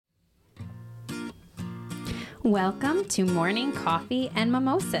Welcome to Morning Coffee and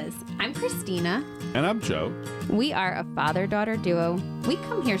Mimosas. I'm Christina. And I'm Joe. We are a father-daughter duo. We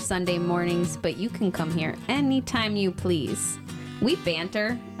come here Sunday mornings, but you can come here anytime you please. We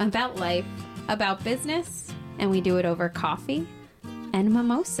banter about life, about business, and we do it over coffee and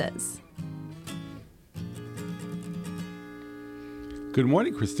mimosas. Good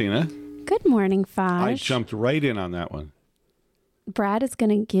morning, Christina. Good morning, Faj. I jumped right in on that one. Brad is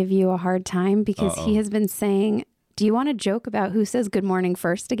going to give you a hard time because he has been saying, do you want to joke about who says good morning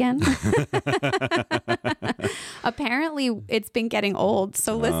first again? Apparently, it's been getting old.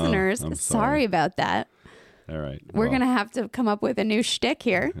 So listeners, sorry about that. All right. We're going to have to come up with a new shtick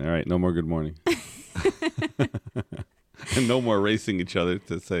here. All right. No more good morning. And no more racing each other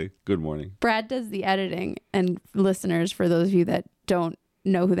to say good morning. Brad does the editing. And listeners, for those of you that don't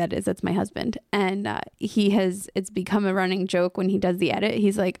know who that is, that's my husband. And it's become a running joke when he does the edit.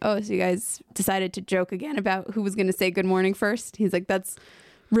 He's like, oh, so you guys decided to joke again about who was going to say good morning first? He's like, that's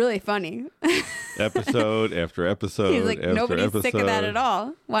really funny. Episode after episode. He's like, nobody's sick of that at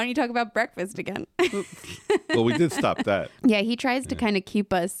all. Why don't you talk about breakfast again? Well, we did stop that. Yeah, he tries to kind of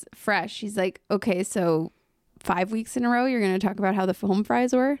keep us fresh. He's like, okay, so 5 weeks in a row, you're going to talk about how the home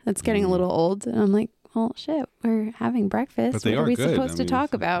fries were? That's getting a little old. And I'm like, well, shit, we're having breakfast. But they what are we good. supposed to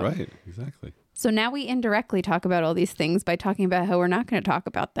talk about? Right, exactly. So now we indirectly talk about all these things by talking about how we're not going to talk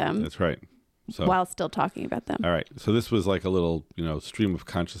about them. That's right. So, while still talking about them. All right. So this was like a little, stream of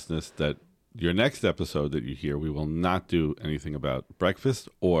consciousness that your next episode that you hear, we will not do anything about breakfast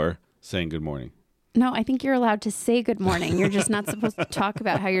or saying good morning. No, I think you're allowed to say good morning. You're just not supposed to talk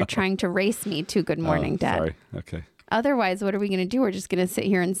about how you're trying to race me to good morning, Dad. Sorry. Okay. Otherwise, what are we going to do? We're just going to sit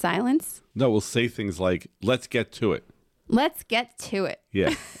here in silence? No, we'll say things like, let's get to it. Let's get to it.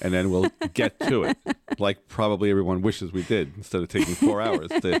 Yeah. And then we'll get to it. Like probably everyone wishes we did, instead of taking 4 hours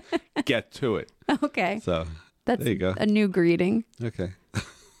to get to it. Okay. So that's there you go. A new greeting. Okay.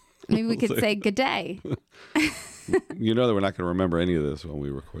 Maybe we could say good day. You know that we're not going to remember any of this when we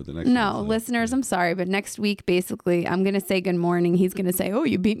record the next No, one, so. listeners, I'm sorry, but next week, basically, I'm going to say good morning. He's going to say, oh,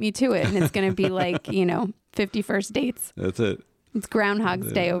 you beat me to it. And it's going to be like, 51st dates. That's it. It's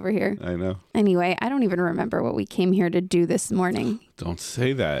Groundhog's Day over here. I know. Anyway, I don't even remember what we came here to do this morning. Don't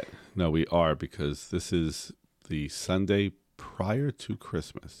say that. No, we are, because this is the Sunday prior to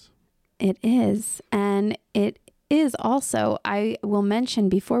Christmas. It is. And it is also, I will mention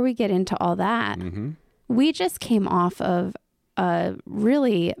before we get into all that, we just came off of a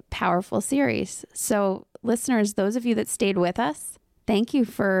really powerful series. So listeners, those of you that stayed with us, thank you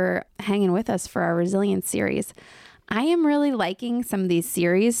for hanging with us for our resilience series. I am really liking some of these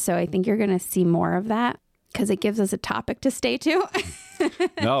series, so I think you're going to see more of that because it gives us a topic to stay to.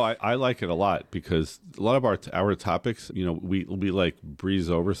 No, I like it a lot because a lot of our topics, we like breeze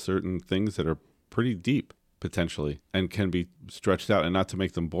over certain things that are pretty deep potentially and can be stretched out, and not to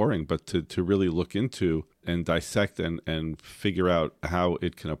make them boring, but to really look into and dissect and figure out how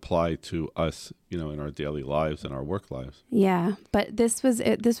it can apply to us, in our daily lives and our work lives. Yeah, but this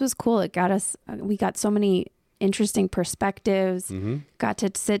was cool. It got us, we got so many interesting perspectives, got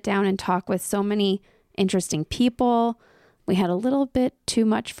to sit down and talk with so many interesting people. We had a little bit too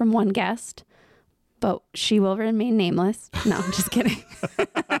much from one guest, but she will remain nameless. No, I'm just kidding.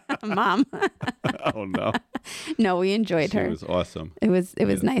 Mom. Oh, no. No, we enjoyed her. She was awesome. It was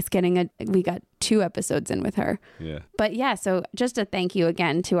nice we got 2 episodes in with her. Yeah. But yeah, so just a thank you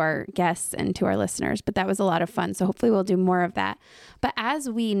again to our guests and to our listeners. But that was a lot of fun. So hopefully we'll do more of that. But as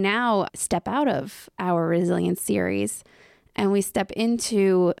we now step out of our resilience series and we step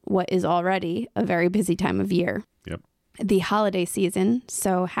into what is already a very busy time of year. Yep. The holiday season.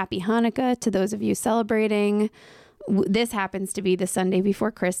 So happy Hanukkah to those of you celebrating. This happens to be the Sunday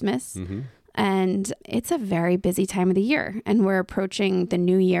before Christmas. And it's a very busy time of the year. And we're approaching the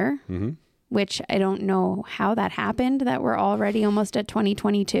new year, which I don't know how that happened, that we're already almost at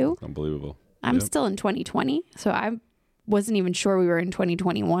 2022. Unbelievable. I'm still in 2020. So I wasn't even sure we were in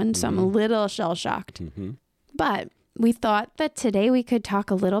 2021. So I'm a little shell-shocked. But we thought that today we could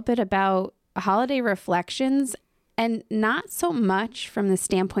talk a little bit about holiday reflections, and not so much from the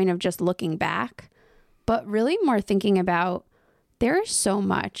standpoint of just looking back, but really more thinking about there is so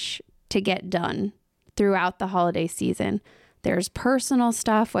much to get done throughout the holiday season. There's personal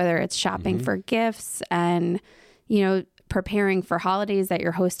stuff, whether it's shopping for gifts and, preparing for holidays that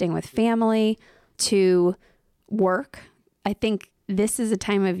you're hosting with family, to work. I think this is a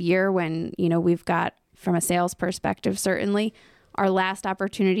time of year when, we've got, from a sales perspective, certainly our last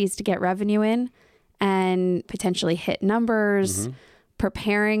opportunities to get revenue in and potentially hit numbers,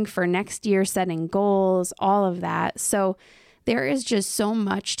 preparing for next year, setting goals, all of that. So there is just so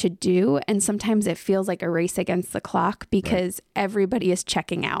much to do. And sometimes it feels like a race against the clock because everybody is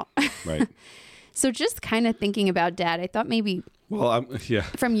checking out. Right. So just kind of thinking about Dad, I thought maybe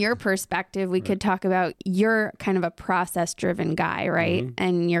from your perspective, we could talk about, you're kind of a process driven guy, right? Mm-hmm.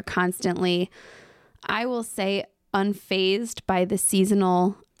 And you're constantly, I will say, unfazed by the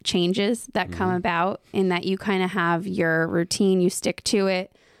seasonal changes that come about, in that you kind of have your routine, you stick to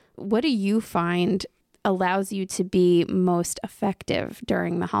it. What do you find allows you to be most effective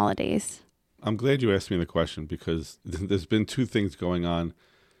during the holidays? I'm glad you asked me the question, because there's been two things going on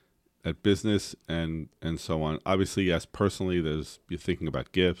at business and so on. Obviously, yes, personally, you're thinking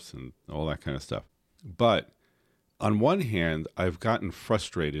about gifts and all that kind of stuff. But on one hand, I've gotten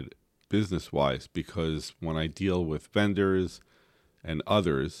frustrated business-wise, because when I deal with vendors and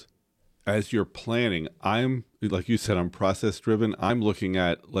others, as you're planning, I'm, like you said, I'm process driven. I'm looking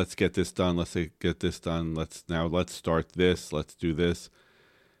at, let's get this done. Let's get this done. Let's start this. Let's do this.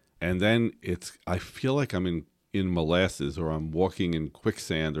 And then I feel like I'm in molasses, or I'm walking in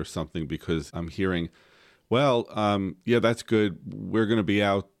quicksand or something, because I'm hearing, well, yeah, that's good. We're going to be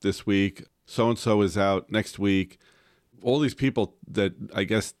out this week. So-and-so is out next week. All these people that I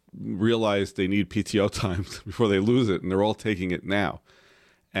guess realize they need PTO time before they lose it, and they're all taking it now.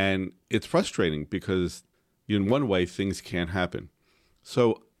 And it's frustrating, because in one way, things can't happen.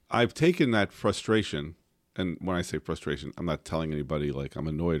 So I've taken that frustration, and when I say frustration, I'm not telling anybody like I'm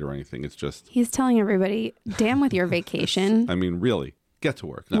annoyed or anything. It's just... He's telling everybody, damn with your vacation. I mean, really, get to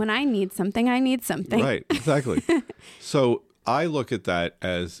work. No. When I need something, I need something. Right, exactly. So I look at that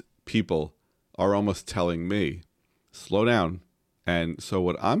as people are almost telling me, slow down. And so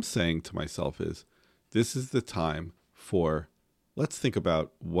what I'm saying to myself is, this is the time for... Let's think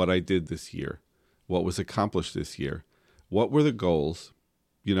about what I did this year, what was accomplished this year, what were the goals,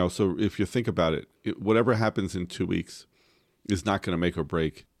 so if you think about it, whatever happens in 2 weeks is not going to make or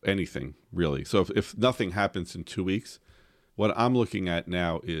break anything, really. So if nothing happens in 2 weeks, what I'm looking at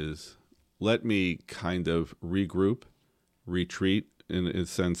now is, let me kind of regroup, retreat, in a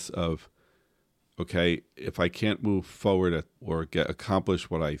sense of, okay, if I can't move forward or accomplish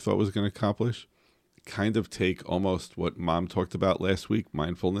what I thought was going to accomplish, kind of take almost what Mom talked about last week,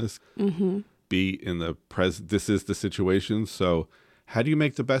 mindfulness, be in the present. This is the situation. So how do you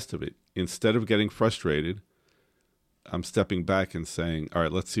make the best of it? Instead of getting frustrated, I'm stepping back and saying, all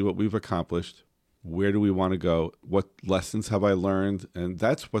right, let's see what we've accomplished. Where do we want to go? What lessons have I learned? And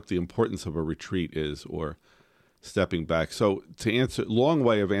that's what the importance of a retreat is, or stepping back. So to answer, long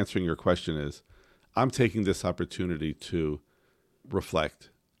way of answering your question is, I'm taking this opportunity to reflect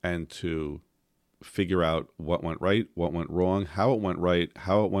and to figure out what went right, what went wrong, how it went right,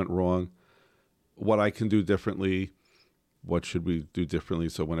 how it went wrong, what I can do differently, what should we do differently,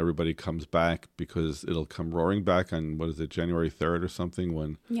 so when everybody comes back, because it'll come roaring back on, January 3rd or something,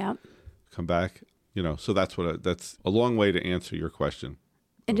 when come back, so that's a long way to answer your question.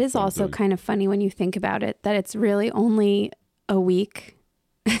 It is also kind of funny when you think about it, that it's really only a week.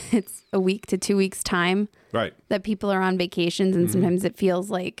 It's a week to 2 weeks time, right, that people are on vacations, and sometimes it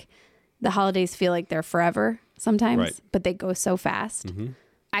feels like the holidays feel like they're forever sometimes, but they go so fast.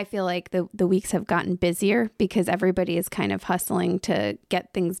 I feel like the weeks have gotten busier, because everybody is kind of hustling to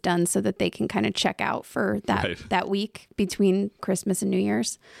get things done so that they can kind of check out for that week between Christmas and New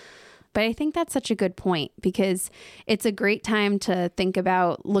Year's. But I think that's such a good point, because it's a great time to think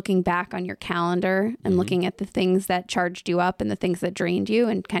about looking back on your calendar and looking at the things that charged you up and the things that drained you,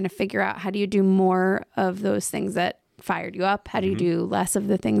 and kind of figure out, how do you do more of those things that fired you up? How do you do less of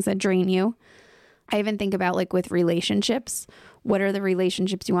the things that drain you? I even think about, like, with relationships, what are the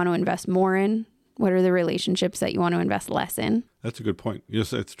relationships you want to invest more in? What are the relationships that you want to invest less in? That's a good point.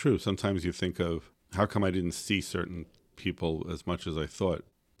 Yes, it's true. Sometimes you think of, how come I didn't see certain people as much as I thought?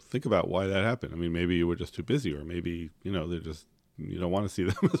 Think about why that happened. I mean, maybe you were just too busy, or maybe, they're just, you don't want to see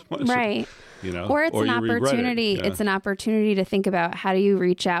them as much. Right. Or it's an opportunity. It's an opportunity to think about, how do you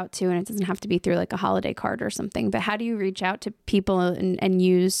reach out to, and it doesn't have to be through like a holiday card or something, but how do you reach out to people and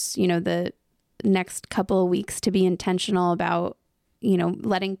use, the next couple of weeks to be intentional about,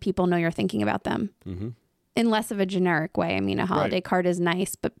 letting people know you're thinking about them in less of a generic way. I mean, a holiday card is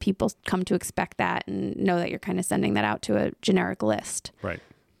nice, but people come to expect that and know that you're kind of sending that out to a generic list. Right.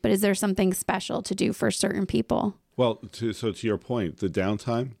 But is there something special to do for certain people? Well, to your point, the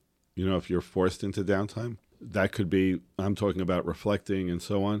downtime, if you're forced into downtime, that could be, I'm talking about reflecting and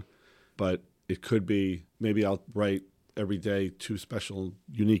so on, but it could be, maybe I'll write every day 2 special,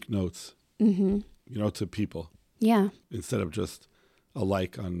 unique notes, to people. Yeah. Instead of just a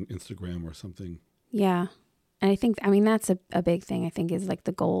like on Instagram or something. Yeah. And that's a big thing, I think, is like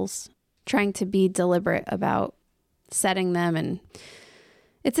the goals. Trying to be deliberate about setting them. And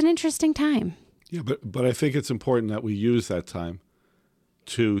it's an interesting time. Yeah, but I think it's important that we use that time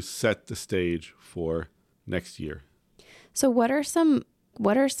to set the stage for next year. So what are some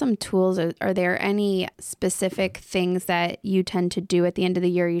tools? Are there any specific things that you tend to do at the end of the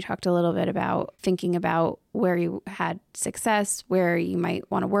year? You talked a little bit about thinking about where you had success, where you might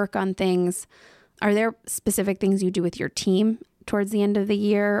want to work on things. Are there specific things you do with your team towards the end of the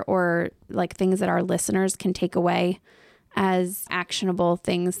year, or like things that our listeners can take away as actionable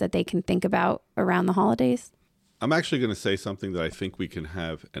things that they can think about around the holidays? I'm actually going to say something that I think we can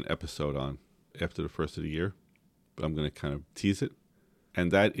have an episode on after the first of the year, but I'm going to kind of tease it.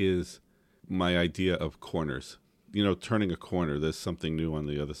 And that is my idea of corners. You know, turning a corner, there's something new on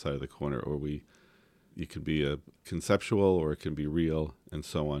the other side of the corner, or it can be a conceptual or it can be real and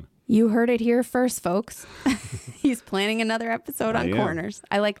so on. You heard it here first, folks. He's planning another episode on corners.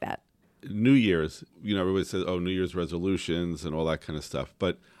 I like that. New Year's, you know, everybody says, New Year's resolutions and all that kind of stuff.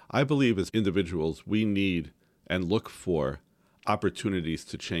 But I believe as individuals, we need and look for opportunities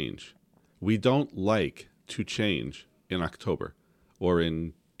to change. We don't like to change in October or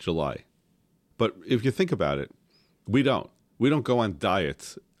in July. But if you think about it, we don't. We don't go on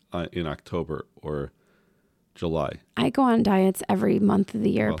diets in October or July. I go on diets every month of the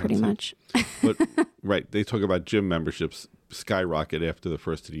year, pretty much. But right, they talk about gym memberships skyrocket after the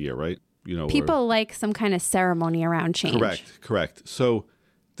first of the year, right? You know, people like some kind of ceremony around change. Correct. So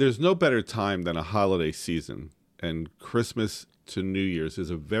there's no better time than a holiday season, and Christmas to New Year's is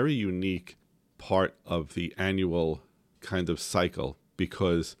a very unique part of the annual kind of cycle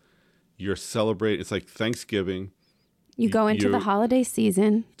because you're celebrating. It's like Thanksgiving. You go into the holiday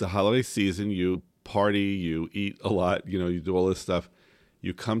season. The holiday season, you party, you eat a lot, you know, you do all this stuff.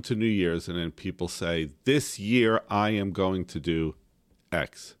 You come to New Year's and then people say, this year I am going to do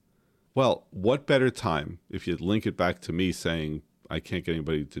X. Well, what better time if you link it back to me saying I can't get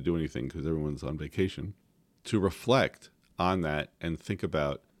anybody to do anything because everyone's on vacation, to reflect on that and think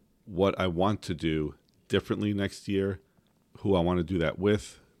about what I want to do differently next year, who I want to do that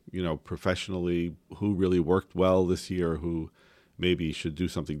with, you know, professionally, who really worked well this year, who maybe should do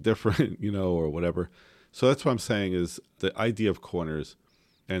something different, you know, or whatever. So that's what I'm saying is the idea of corners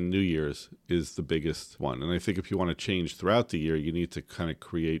and New Year's is the biggest one. And I think if you want to change throughout the year, you need to kind of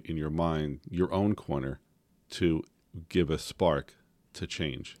create in your mind your own corner to give a spark to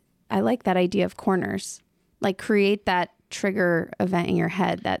change. I like that idea of corners. Like create that trigger event in your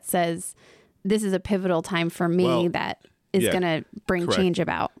head that says, this is a pivotal time for me that is going to bring change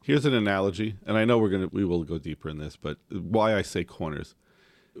about. Here's an analogy, and I know we will go deeper in this, but why I say corners.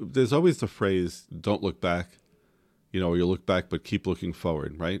 There's always the phrase, don't look back, you know, or you look back but keep looking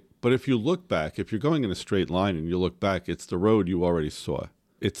forward, right? But if you look back, if you're going in a straight line and you look back, it's the road you already saw.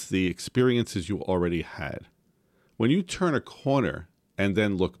 It's the experiences you already had. When you turn a corner and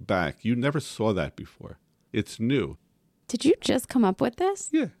then look back, you never saw that before. It's new. Did you just come up with this?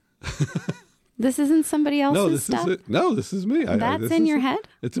 Yeah. This isn't somebody else's stuff? No, this is me. That's in your head?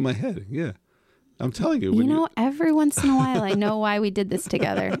 It's in my head, yeah. I'm telling you. You know, every once in a while, I know why we did this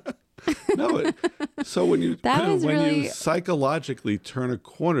together. So when you psychologically turn a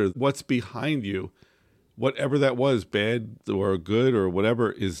corner, what's behind you, whatever that was, bad or good or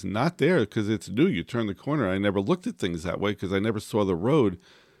whatever, is not there because it's new. You turn the corner. I never looked at things that way because I never saw the road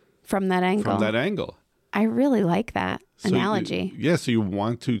from that angle. I really like that analogy. So you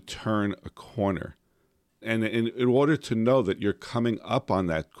want to turn a corner. And in order to know that you're coming up on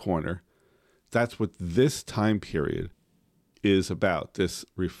that corner, that's what this time period is about. This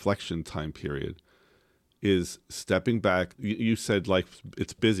reflection time period is stepping back. You said life,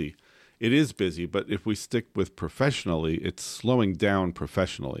 it's busy. It is busy, but if we stick with professionally, it's slowing down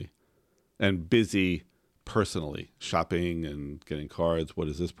professionally and busy personally, shopping and getting cards. What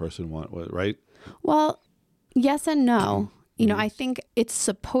does this person want? Right? Well, yes and no. You know, I think that's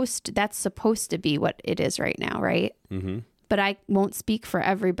supposed to be what it is right now, right? Mm-hmm. But I won't speak for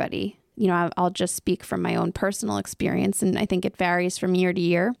everybody. You know, I'll just speak from my own personal experience, and I think it varies from year to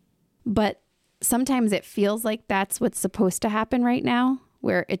year. But sometimes it feels like that's what's supposed to happen right now,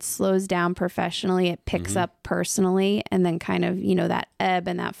 where it slows down professionally, it picks up personally, and then kind of, you know, that ebb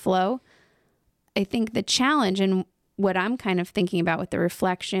and that flow. I think the challenge and what I'm kind of thinking about with the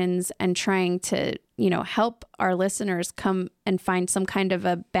reflections and trying to, you know, help our listeners come and find some kind of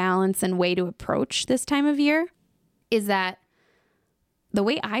a balance and way to approach this time of year is that the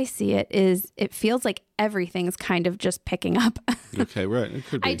way I see it is it feels like everything's kind of just picking up. Okay, right. It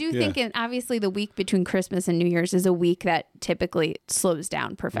could be. I do think, obviously, the week between Christmas and New Year's is a week that typically slows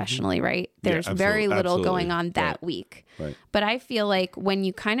down professionally, right? There's very little going on that week. Right. But I feel like when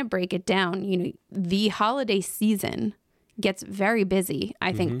you kind of break it down, the holiday season gets very busy,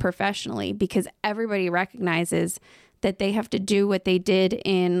 I think, professionally, because everybody recognizes that they have to do what they did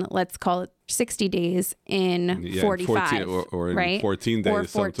in, let's call it 60 days in 45, 14, or in right? 14 days. Or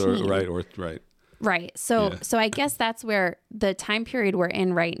 14. Right. Right. So I guess that's where the time period we're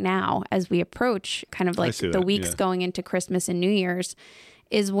in right now, as we approach kind of like the weeks going into Christmas and New Year's,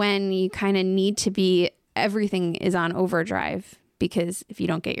 is when you kind of need to be, everything is on overdrive, because if you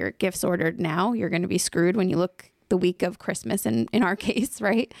don't get your gifts ordered now, you're going to be screwed when you look the week of Christmas, in our case,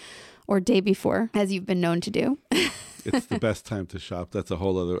 right? Or day before, as you've been known to do. It's the best time to shop. That's a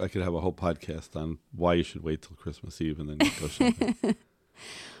whole other, I could have a whole podcast on why you should wait till Christmas Eve and then go shopping.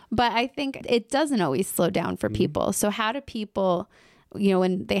 But I think it doesn't always slow down for people. So how do people,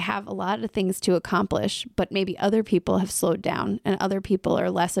 when they have a lot of things to accomplish, but maybe other people have slowed down and other people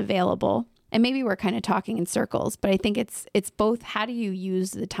are less available, and maybe we're kind of talking in circles, but I think it's both, how do you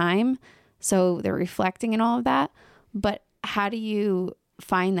use the time so they're reflecting and all of that, but how do you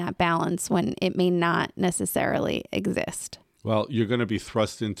find that balance when it may not necessarily exist? Well, you're going to be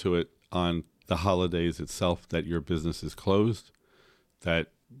thrust into it on the holidays itself, that your business is closed,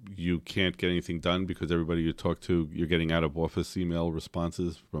 that you can't get anything done because everybody you talk to, you're getting out of office email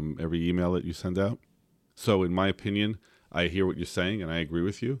responses from every email that you send out. So in my opinion, I hear what you're saying and I agree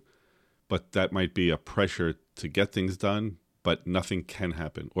with you, but that might be a pressure to get things done, but nothing can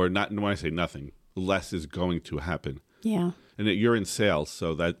happen. Or not, when I say nothing, less is going to happen. Yeah. And you're in sales,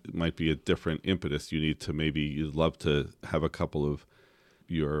 so that might be a different impetus. You need to, maybe you'd love to have a couple of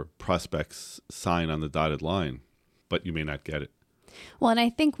your prospects sign on the dotted line, but you may not get it. Well, and I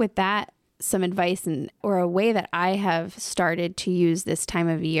think with that, some advice or a way that I have started to use this time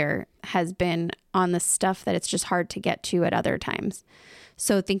of year has been on the stuff that it's just hard to get to at other times.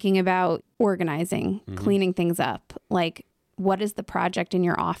 So thinking about organizing, cleaning things up, like, what is the project in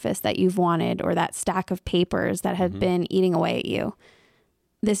your office that you've wanted, or that stack of papers that have been eating away at you?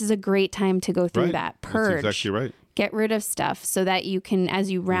 This is a great time to go through that purge. That's exactly right. Get rid of stuff so that you can,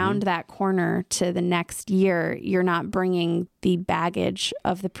 as you round that corner to the next year, you're not bringing the baggage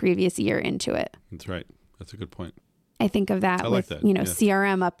of the previous year into it. That's right. That's a good point. I think of that with,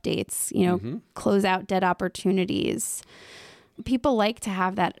 CRM updates, close out dead opportunities. People like to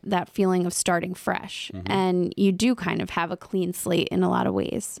have that feeling of starting fresh, and you do kind of have a clean slate in a lot of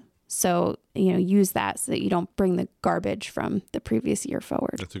ways. So, use that so that you don't bring the garbage from the previous year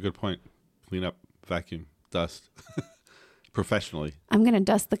forward. That's a good point. Clean up, vacuum, dust professionally. I'm going to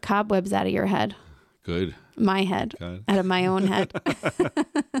dust the cobwebs out of your head. Good. My head. Out of my own head.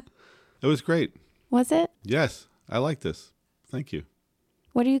 It was great. Was it? Yes. I like this. Thank you.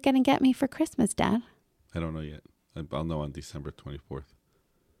 What are you going to get me for Christmas, Dad? I don't know yet. I'll know on December 24th.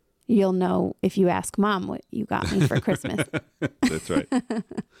 You'll know if you ask Mom what you got me for Christmas. That's right.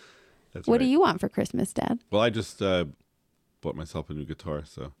 What do you want for Christmas, Dad? Well, I just bought myself a new guitar,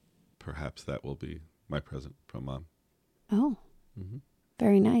 so perhaps that will be my present from Mom. Oh,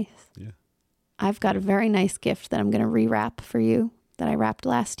 very nice. Yeah. I've got a very nice gift that I'm going to rewrap for you that I wrapped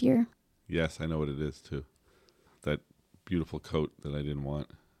last year. Yes, I know what it is, too. That beautiful coat that I didn't want.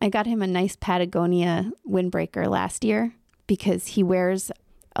 I got him a nice Patagonia windbreaker last year because he wears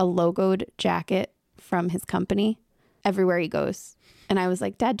a logoed jacket from his company everywhere he goes. And I was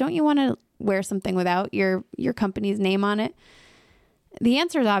like, Dad, don't you want to wear something without your company's name on it? The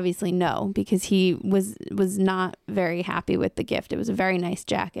answer is obviously no, because he was not very happy with the gift. It was a very nice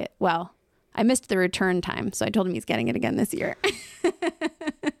jacket. Well, I missed the return time, so I told him he's getting it again this year.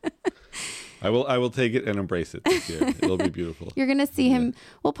 I will take it and embrace it this year. It'll be beautiful. You're going to see him.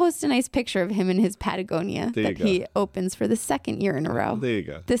 We'll post a nice picture of him in his Patagonia that he opens for the second year in a row. There you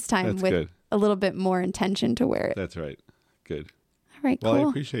go. This time with a little bit more intention to wear it. That's right. Good. All right, cool. Well, I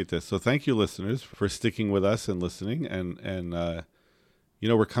appreciate this. So thank you, listeners, for sticking with us and listening. And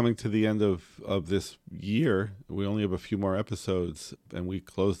we're coming to the end of this year. We only have a few more episodes, and we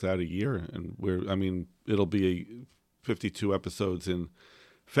closed out a year. And it'll be 52 episodes in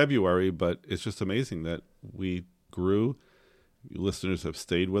February, but it's just amazing that we grew. You listeners have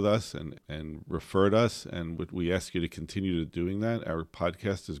stayed with us and referred us, and we ask you to continue to doing that. Our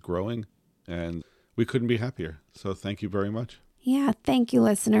podcast is growing, and we couldn't be happier. So thank you very much. Yeah, thank you,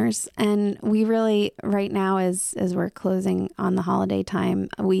 listeners. And we really, right now, as we're closing on the holiday time,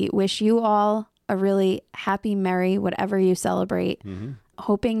 we wish you all a really happy, merry, whatever you celebrate,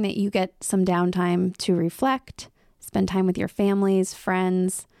 hoping that you get some downtime to reflect, spend time with your families,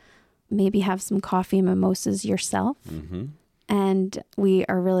 friends, maybe have some coffee and mimosas yourself. Mm-hmm. And we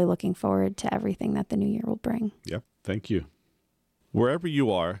are really looking forward to everything that the new year will bring. Yep. Thank you. Wherever you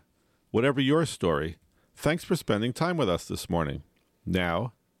are, whatever your story, thanks for spending time with us this morning.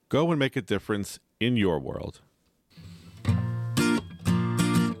 Now, go and make a difference in your world.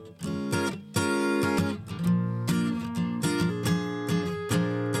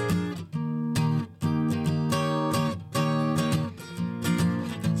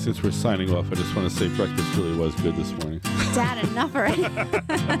 Since we're signing off, I just want to say breakfast really was good this morning. Dad, enough already.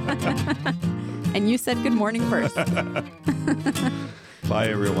 And you said good morning first. Bye,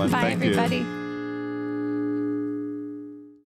 everyone. Bye, Thank you. everybody.